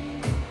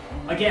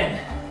 Again.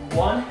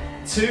 1,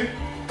 2,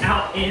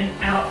 out, in,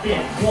 out,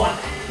 in. 1,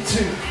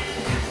 2.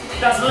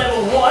 That's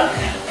level 1.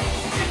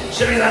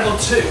 Show me level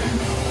 2.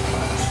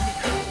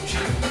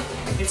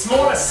 It's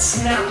more of a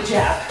snap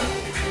jab.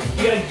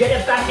 You're gonna get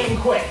it back in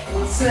quick.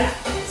 Snap,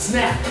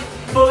 snap.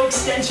 Full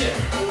extension.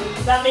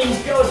 That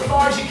means go as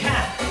far as you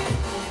can.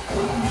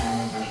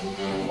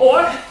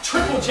 Or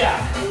triple jab.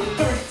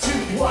 3,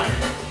 2, 1.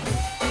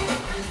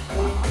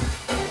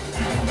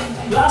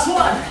 Last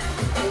one.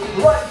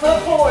 Right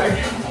foot forward.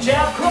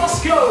 Jab,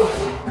 cross, go.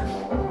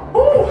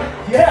 Woo,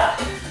 yeah.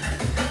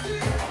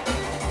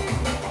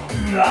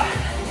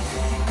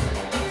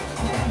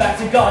 Back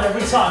to guard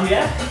every time,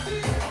 yeah?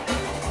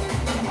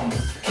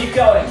 Keep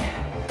going.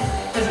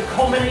 There's a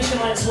combination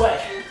on its way.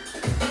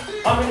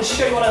 I'm going to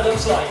show you what it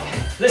looks like.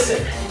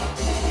 Listen.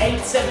 8,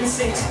 7,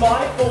 6,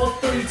 5, 4,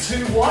 3,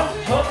 2, 1.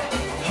 Hook,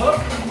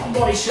 hook,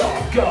 body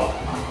shot. Go.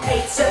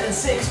 8, 7,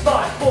 6,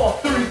 5, 4,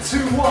 3,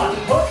 2, 1.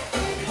 Hook,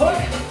 hook,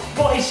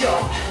 body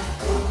shot.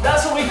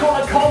 That's what we call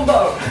a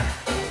combo.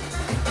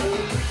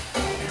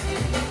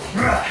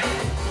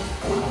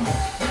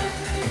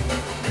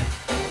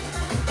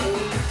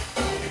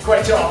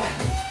 Great job.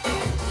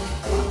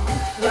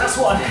 Last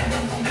one.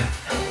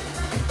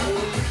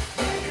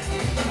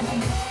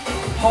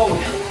 Hold.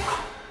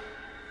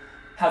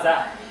 How's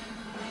that?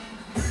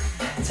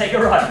 Take a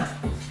run.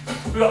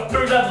 We've got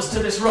 3 levels to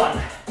this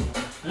run.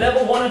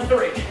 Level 1 and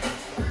 3.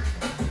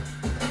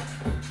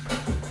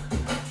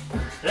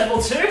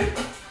 Level 2,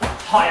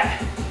 higher.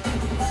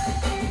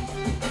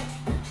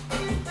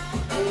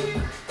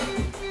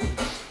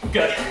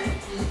 Good.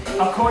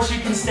 Of course you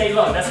can stay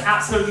low, that's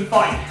absolutely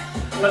fine.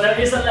 But there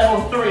is a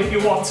level 3 if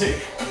you want to.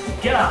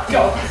 Get up,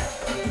 go.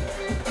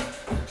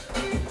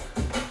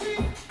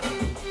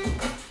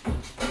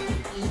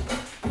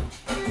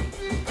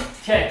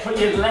 Okay, put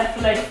your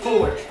left leg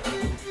forward.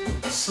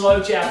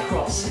 Slow jab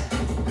cross.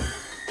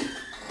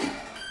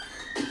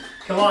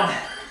 Come on,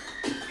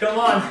 come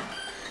on.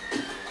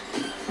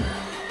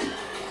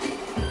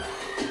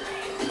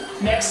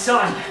 Next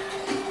time,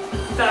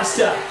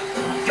 faster,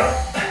 go.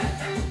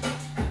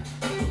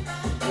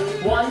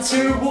 1,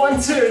 2,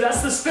 1, 2,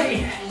 that's the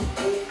speed.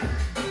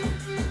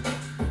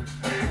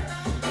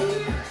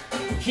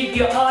 Keep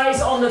your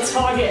eyes on the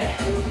target.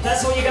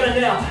 That's what you're gonna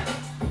nail.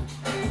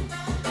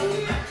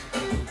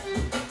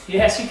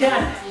 Yes, you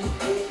can.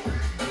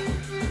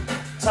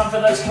 Time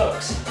for those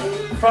hooks.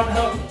 Front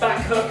hook,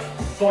 back hook,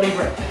 body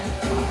grip.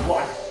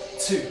 1,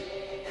 2.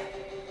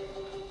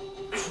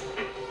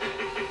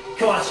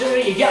 Come on, show me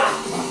what you got.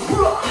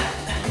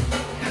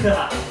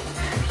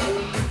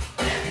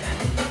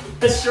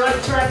 The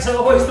strength tracks are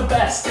always the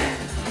best,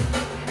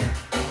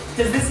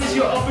 because this is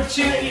your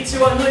opportunity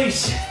to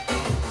unleash.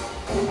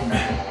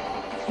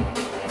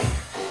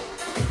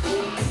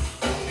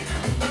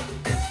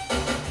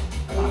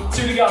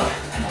 2 to go.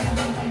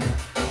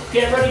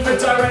 Get ready for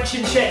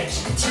direction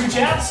change. 2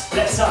 jabs,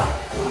 left side.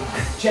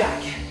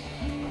 Jack.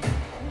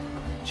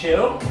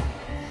 Chill.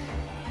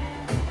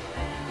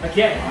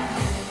 Again.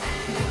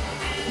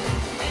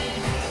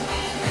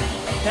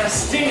 Now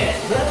sting it.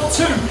 Level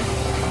 2.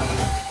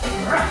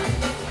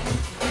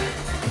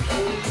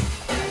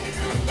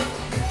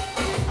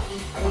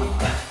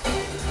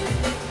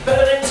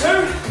 Better than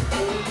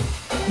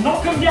 2.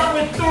 Knock them down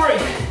with 3.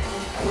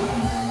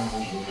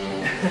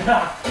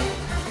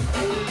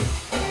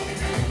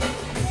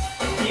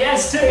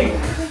 Yes, team.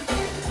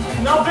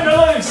 Nothing to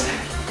lose.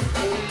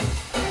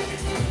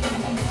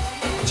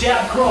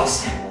 Jab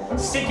cross.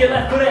 Stick your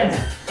left foot in.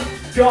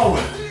 Go.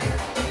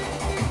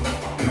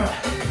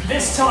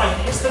 This time,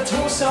 it's the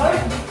torso.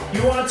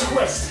 You want to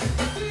twist.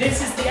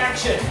 This is the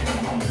action.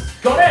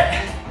 Got it?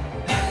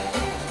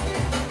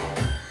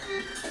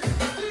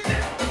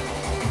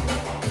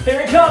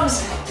 Here it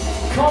comes.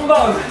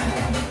 Combo.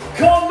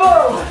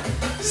 Combo.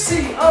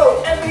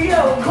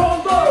 C-O-M-B-O.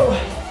 Combo.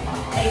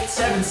 8,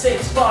 7,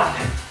 6,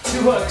 5.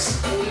 2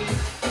 hooks.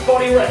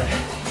 Body rip.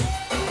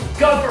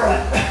 Go for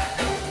it.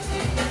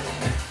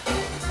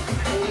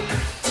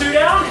 2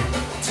 down.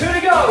 2 to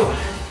go.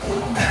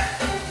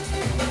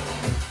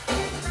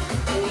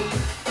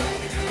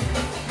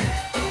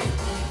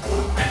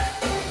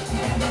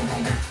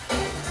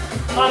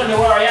 I don't know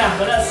where I am,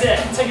 but that's it.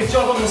 Take a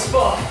jog on the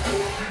spot.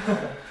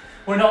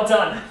 We're not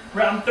done.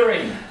 Round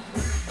 3.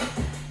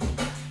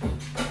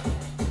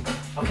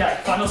 Okay,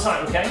 final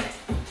time, okay?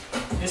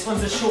 This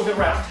one's a shorter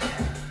round.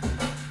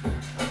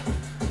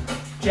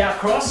 Jab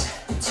cross,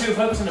 2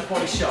 hooks and a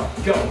body shot.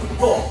 Go,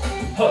 4,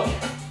 hook.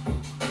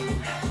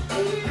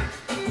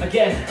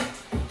 Again.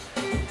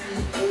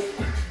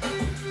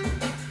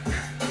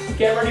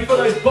 Get ready for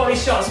those body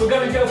shots. We're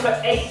going to go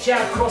for 8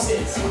 jab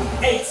crosses.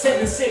 8,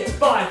 7, 6,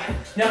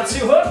 5. Now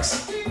 2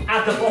 hooks,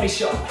 add the body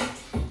shot.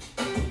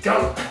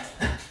 Go.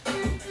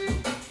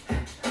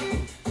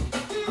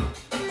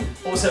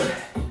 Awesome.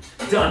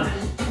 Done.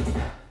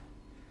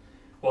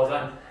 Well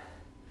done.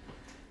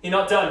 You're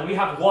not done. We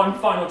have one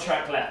final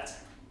track left.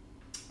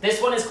 This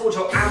one is called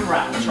your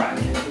AMRAP track.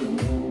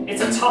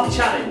 It's a tough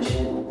challenge.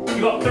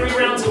 You've got 3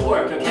 rounds of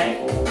work,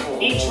 okay?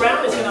 Each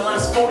round is going to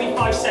last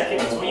 45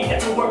 seconds where you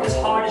get to work as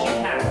hard as you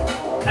can.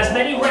 As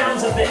many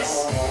rounds of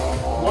this.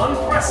 1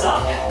 press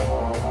up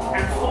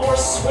and 4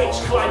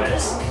 switch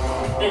climbers,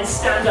 then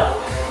stand up.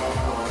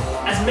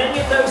 As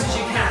many of those as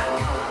you can.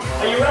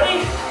 Are you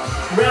ready?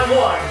 Round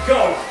 1,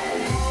 go.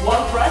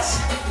 1 press,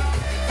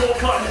 4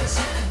 climbers.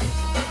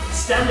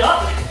 Stand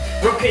up,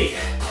 repeat.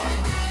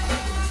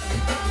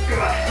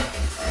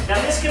 Now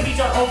this can be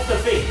done off the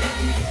beat.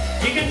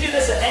 You can do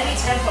this at any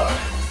tempo.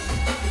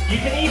 You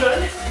can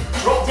even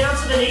drop down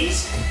to the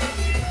knees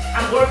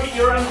and work at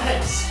your own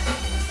pace.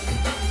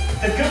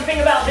 The good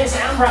thing about this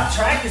AMRAP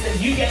track is that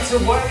you get to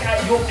work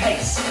at your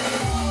pace,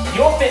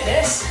 your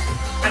fitness,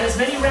 and as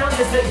many rounds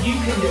as that you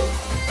can do.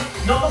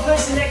 Not the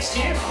person next to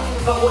you,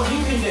 but what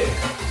you can do.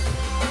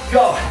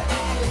 Go.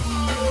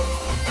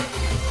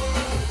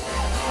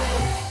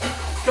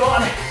 Go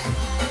on.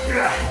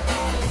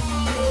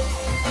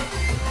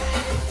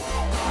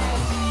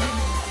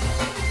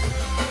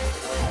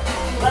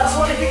 Last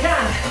one if you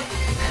can.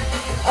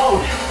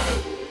 Hold.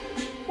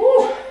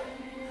 Woo.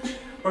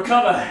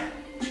 Recover.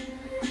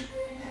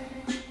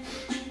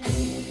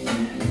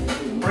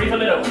 Breathe a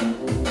little.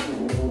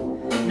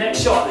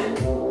 Next shot.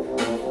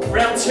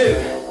 Round 2.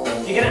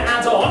 You're going to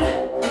add on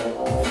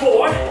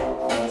 4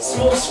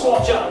 small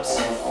squat jumps.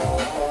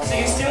 So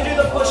you still do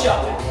the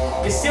push-up.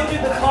 You still do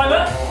the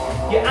climber.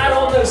 You add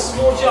on those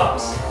small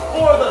jumps.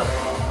 4 of them.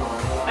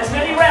 As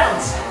many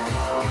rounds.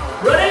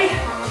 Ready?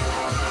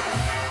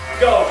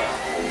 Go.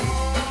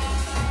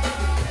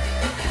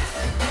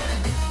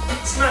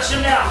 Smash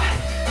them now.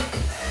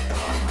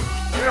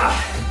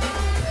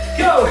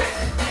 Go.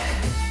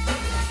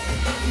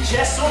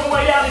 Chest all the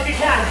way down if you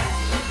can.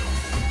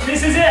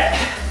 This is it.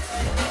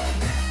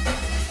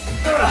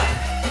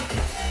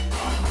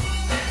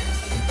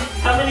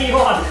 How many you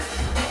on?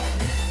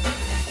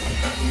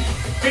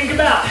 Think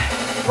about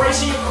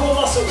bracing your core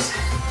muscles.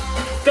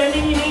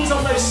 Bending your knees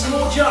on those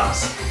small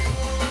jumps.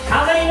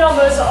 How many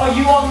numbers are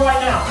you on right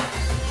now?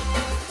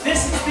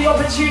 This is the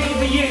opportunity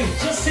for you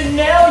just to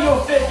nail your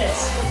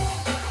fitness.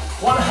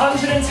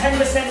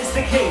 110% is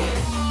the key.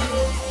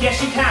 Yes,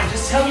 you can.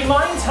 Just tell your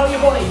mind, tell your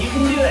body, you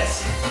can do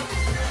this.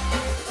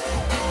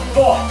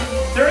 4,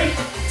 3,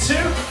 2,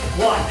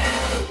 1.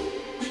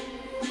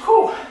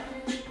 Whew.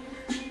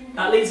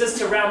 That leads us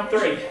to round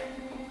 3.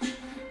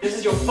 This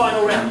is your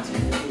final round.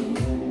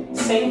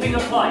 Same thing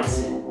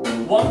applies.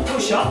 1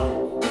 push-up,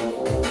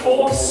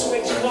 4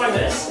 switch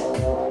climbers.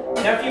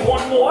 Now if you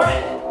want more,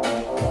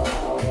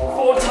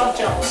 4 tuck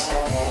jumps.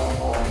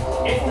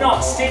 If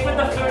not, stick with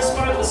the first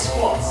one of the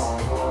squats.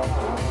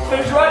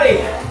 Who's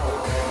ready?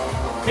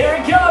 Here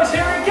it goes,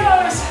 here it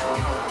goes.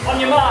 On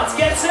your marks,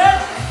 get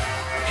set,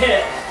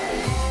 hit.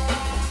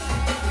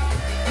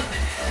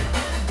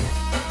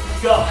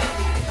 Go.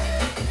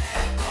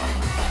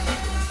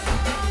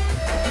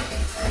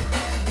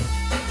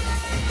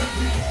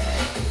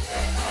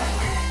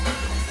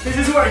 This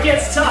is where it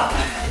gets tough.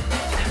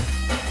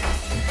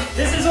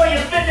 This is where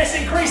your fitness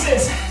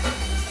increases.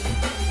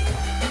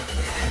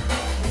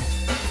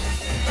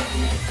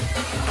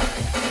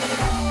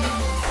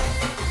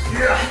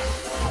 Yeah.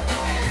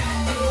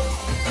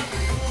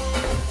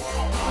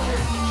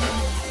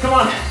 Come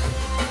on.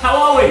 How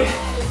are we?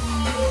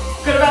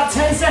 Got about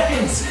 10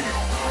 seconds.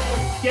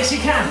 Yes, you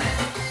can.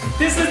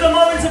 This is the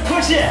moment to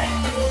push it.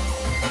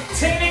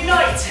 Team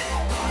Ignite.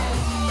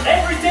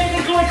 Every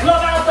David Gloy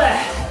club out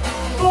there.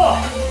 4,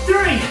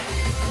 3,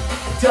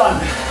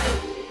 done.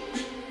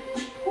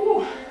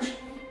 Whew.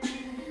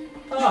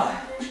 Oh,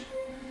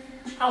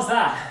 how's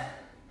that?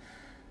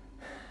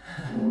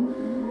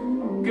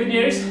 Good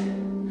news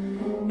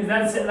is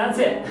that's it. That's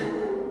it.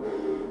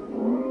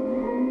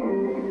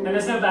 And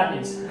there's no bad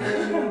news.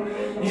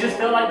 You just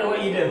feel like the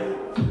way you do.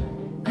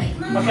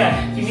 Okay,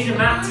 if you need a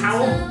mat,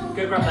 towel,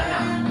 go grab that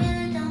now.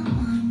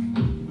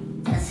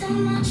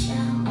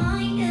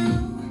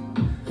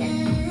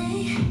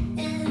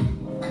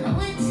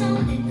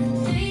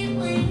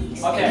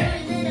 Okay,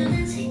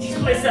 just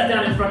place that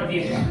down in front of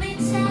you.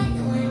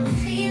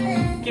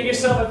 Give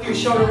yourself a few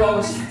shoulder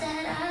rolls,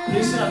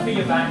 loosen up through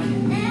your back,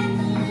 and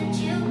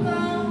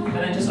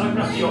then just open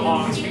up your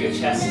arms for your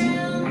chest.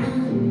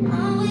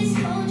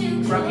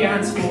 Wrap your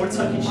hands forward,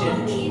 tuck your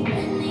chin.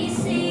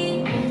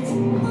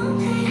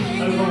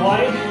 Over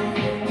wide.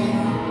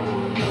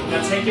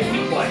 Now take your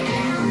feet wide.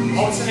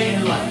 Alternate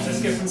in lunge.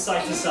 Let's go from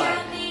side to side.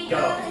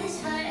 Go.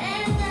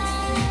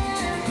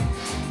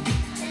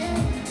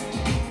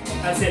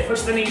 That's it.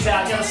 Push the knees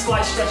out. Get a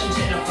slight stretch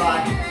into inner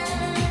thigh.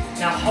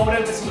 Now hold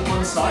over to the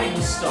one side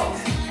and stop.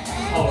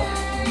 Hold.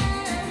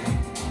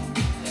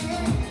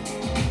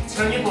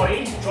 Turn your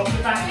body. Drop the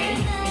back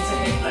knee into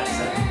hip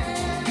flexor.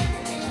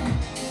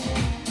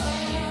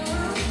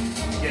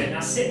 Good.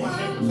 Now sit with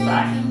hips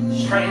back.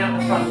 Straighten out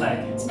the front leg.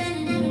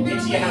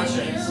 Into your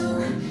hamstrings.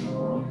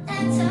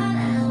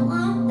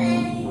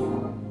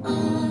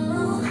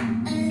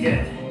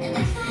 Good.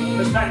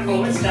 Push back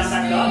forward, stand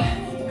back up.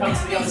 Come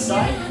to the other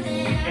side.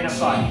 In a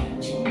fight.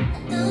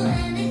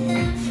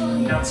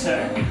 Now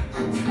turn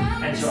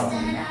and drop.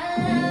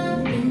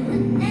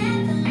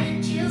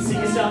 Sink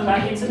yourself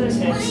back into those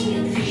hips.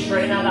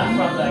 Straighten out that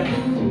front leg.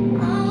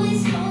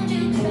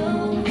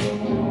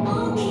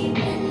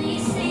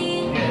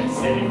 Good.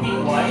 Set your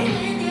feet wide.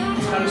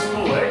 Toes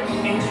forward.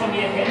 Hinge from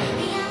your hip.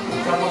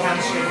 Double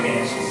hamstring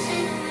here.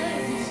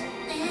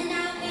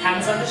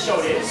 Hands under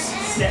shoulders,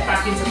 step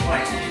back into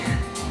plank.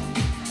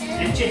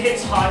 Lift your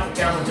hips high for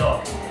downward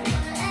dog.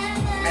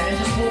 And then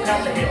just walk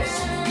out the hips.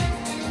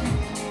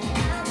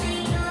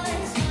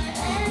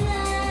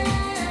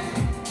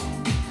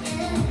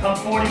 Come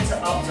forward into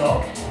up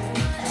dog.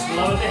 Just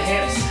lower the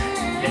hips,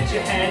 lift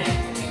your head.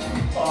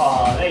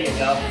 Oh, there you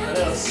go. A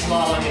little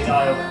smile on your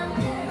dial.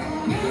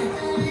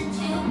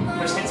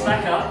 Push hips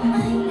back up.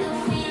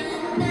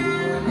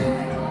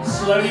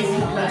 Slowly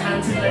walk the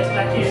hands and legs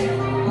back in.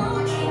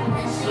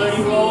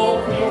 Slowly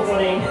roll through your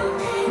body.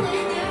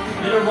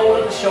 Little roll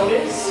at the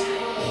shoulders.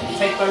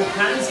 Take both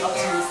hands up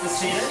towards the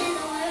ceiling.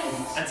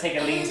 And take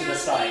a lean to the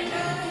side.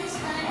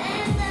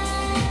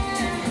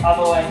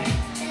 Other way.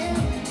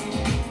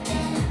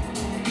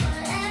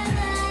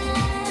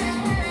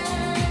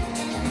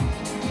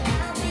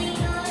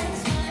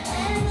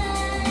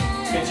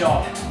 Good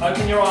job.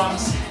 Open your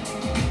arms.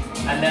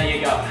 And there you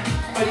go.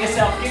 Put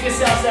yourself, give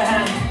yourselves a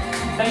hand.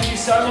 Thank you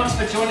so much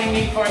for joining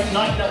me for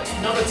Ignite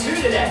number 2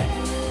 today.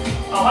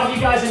 I hope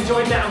you guys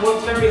enjoyed that and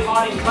worked very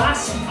hard in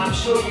class. I'm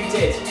sure you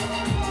did.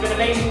 It's been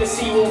amazing to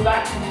see you all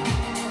back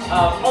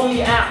on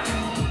the app.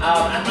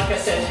 And like I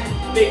said,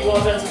 big well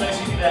done to those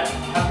of you that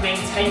have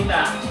maintained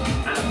that.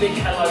 And a big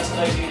hello to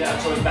those of you that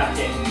have joined back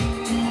in.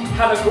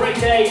 Have a great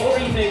day or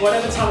evening,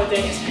 whatever time of day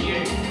it is for you.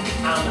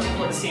 And I'm looking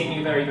forward to seeing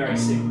you very, very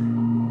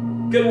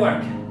soon. Good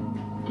work.